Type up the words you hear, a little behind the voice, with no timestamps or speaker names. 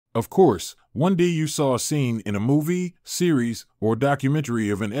Of course, one day you saw a scene in a movie, series, or documentary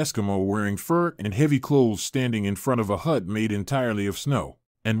of an Eskimo wearing fur and heavy clothes standing in front of a hut made entirely of snow.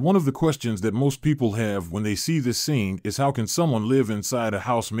 And one of the questions that most people have when they see this scene is, how can someone live inside a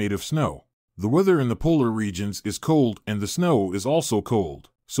house made of snow? The weather in the polar regions is cold and the snow is also cold.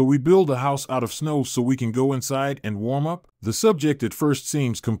 So we build a house out of snow so we can go inside and warm up? The subject at first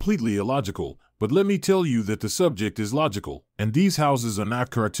seems completely illogical, but let me tell you that the subject is logical. And these houses are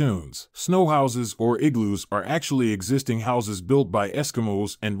not cartoons. Snow houses, or igloos, are actually existing houses built by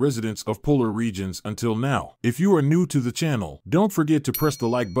Eskimos and residents of polar regions until now. If you are new to the channel, don't forget to press the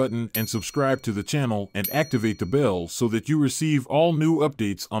like button and subscribe to the channel and activate the bell so that you receive all new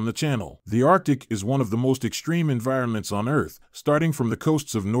updates on the channel. The Arctic is one of the most extreme environments on Earth, starting from the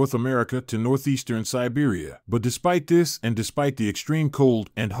coasts of North America to northeastern Siberia. But despite this, and despite the extreme cold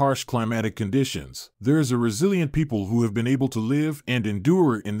and harsh climatic conditions, there is a resilient people who have been able to live and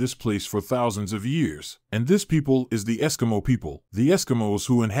endure in this place for thousands of years. And this people is the Eskimo people. The Eskimos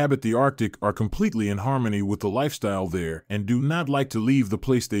who inhabit the Arctic are completely in harmony with the lifestyle there and do not like to leave the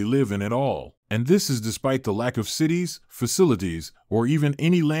place they live in at all. And this is despite the lack of cities, facilities, or even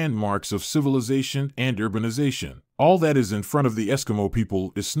any landmarks of civilization and urbanization. All that is in front of the Eskimo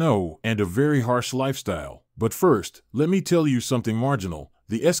people is snow and a very harsh lifestyle. But first, let me tell you something marginal.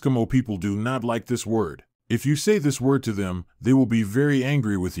 The Eskimo people do not like this word. If you say this word to them, they will be very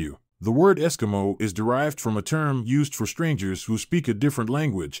angry with you. The word Eskimo is derived from a term used for strangers who speak a different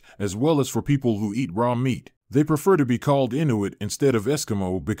language, as well as for people who eat raw meat. They prefer to be called Inuit instead of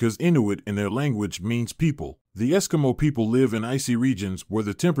Eskimo because Inuit in their language means people. The Eskimo people live in icy regions where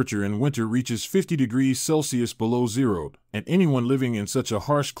the temperature in winter reaches 50 degrees Celsius below zero, and anyone living in such a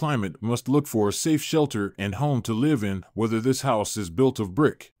harsh climate must look for a safe shelter and home to live in, whether this house is built of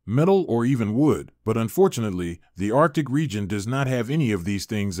brick, metal, or even wood. But unfortunately, the Arctic region does not have any of these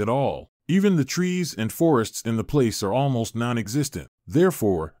things at all. Even the trees and forests in the place are almost non-existent.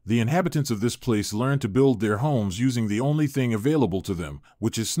 Therefore, the inhabitants of this place learn to build their homes using the only thing available to them,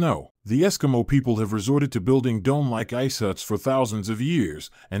 which is snow. The Eskimo people have resorted to building dome-like ice huts for thousands of years,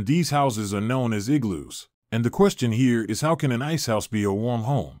 and these houses are known as igloos. And the question here is, how can an ice house be a warm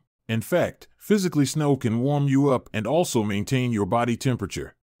home? In fact, physically snow can warm you up and also maintain your body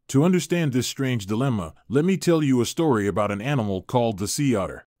temperature. To understand this strange dilemma, let me tell you a story about an animal called the sea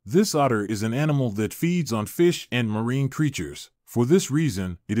otter. This otter is an animal that feeds on fish and marine creatures. For this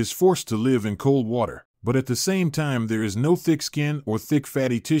reason, it is forced to live in cold water. But at the same time, there is no thick skin or thick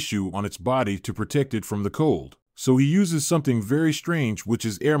fatty tissue on its body to protect it from the cold. So he uses something very strange, which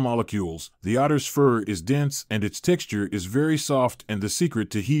is air molecules. The otter's fur is dense and its texture is very soft, and the secret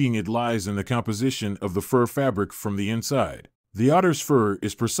to heating it lies in the composition of the fur fabric from the inside. The otter's fur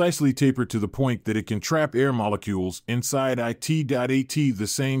is precisely tapered to the point that it can trap air molecules inside it. At the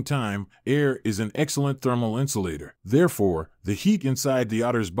same time, air is an excellent thermal insulator. Therefore, the heat inside the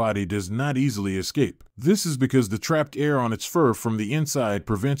otter's body does not easily escape. This is because the trapped air on its fur from the inside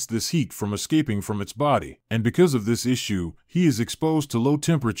prevents this heat from escaping from its body. And because of this issue, he is exposed to low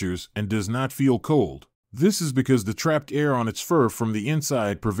temperatures and does not feel cold. This is because the trapped air on its fur from the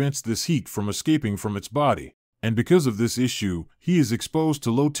inside prevents this heat from escaping from its body. And because of this issue, he is exposed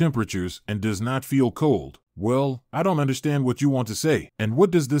to low temperatures and does not feel cold. Well, I don't understand what you want to say. And what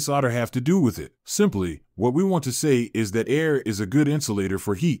does this otter have to do with it? Simply, what we want to say is that air is a good insulator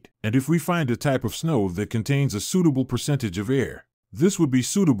for heat. And if we find a type of snow that contains a suitable percentage of air, this would be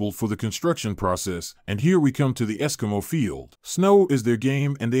suitable for the construction process. And here we come to the Eskimo field. Snow is their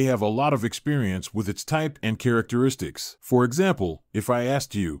game and they have a lot of experience with its type and characteristics. For example, if I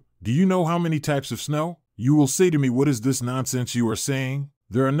asked you, do you know how many types of snow? You will say to me, what is this nonsense you are saying?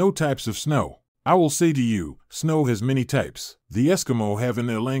 There are no types of snow. I will say to you, snow has many types. The Eskimo have in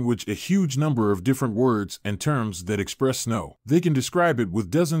their language a huge number of different words and terms that express snow. They can describe it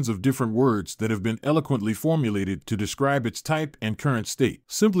with dozens of different words that have been eloquently formulated to describe its type and current state,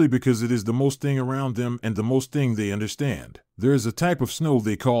 simply because it is the most thing around them and the most thing they understand. There is a type of snow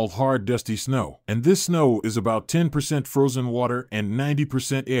they call hard, dusty snow, and this snow is about 10% frozen water and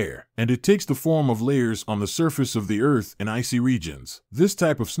 90% air, and it takes the form of layers on the surface of the earth in icy regions. This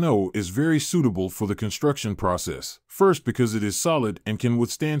type of snow is very suitable for the construction process. First, because it is solid and can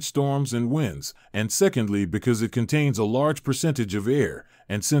withstand storms and winds, and secondly, because it contains a large percentage of air,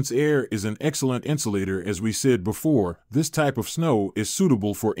 and since air is an excellent insulator, as we said before, this type of snow is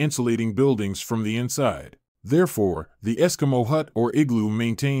suitable for insulating buildings from the inside. Therefore, the Eskimo hut or igloo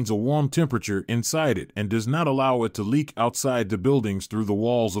maintains a warm temperature inside it and does not allow it to leak outside the buildings through the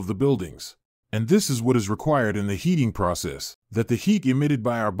walls of the buildings. And this is what is required in the heating process, that the heat emitted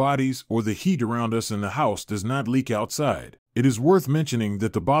by our bodies or the heat around us in the house does not leak outside. It is worth mentioning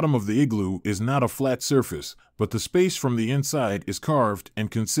that the bottom of the igloo is not a flat surface, but the space from the inside is carved and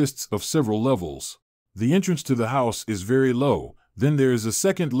consists of several levels. The entrance to the house is very low. Then there is a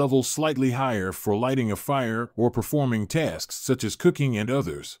second level slightly higher for lighting a fire or performing tasks such as cooking and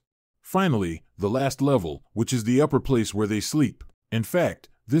others. Finally, the last level, which is the upper place where they sleep. In fact,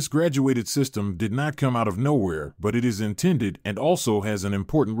 this graduated system did not come out of nowhere, but it is intended and also has an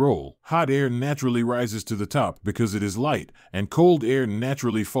important role. Hot air naturally rises to the top because it is light, and cold air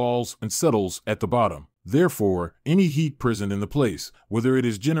naturally falls and settles at the bottom. Therefore, any heat present in the place, whether it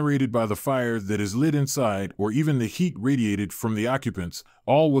is generated by the fire that is lit inside or even the heat radiated from the occupants,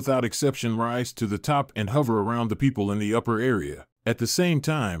 all without exception rise to the top and hover around the people in the upper area. At the same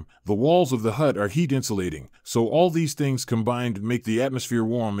time, the walls of the hut are heat insulating, so all these things combined make the atmosphere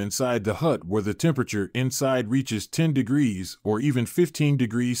warm inside the hut where the temperature inside reaches 10 degrees or even 15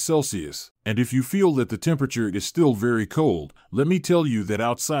 degrees Celsius. And if you feel that the temperature is still very cold, let me tell you that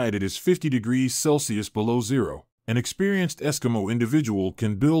outside it is 50 degrees Celsius below zero. An experienced Eskimo individual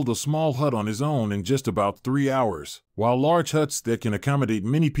can build a small hut on his own in just about 3 hours, while large huts that can accommodate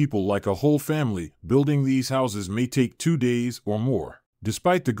many people like a whole family, building these houses may take 2 days or more.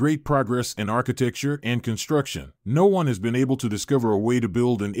 Despite the great progress in architecture and construction, no one has been able to discover a way to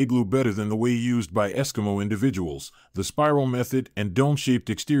build an igloo better than the way used by Eskimo individuals. The spiral method and dome-shaped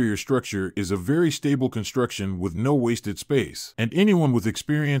exterior structure is a very stable construction with no wasted space, and anyone with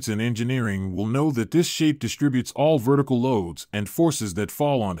experience in engineering will know that this shape distributes all vertical loads and forces that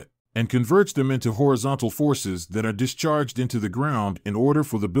fall on it, and converts them into horizontal forces that are discharged into the ground in order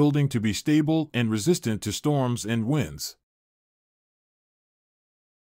for the building to be stable and resistant to storms and winds.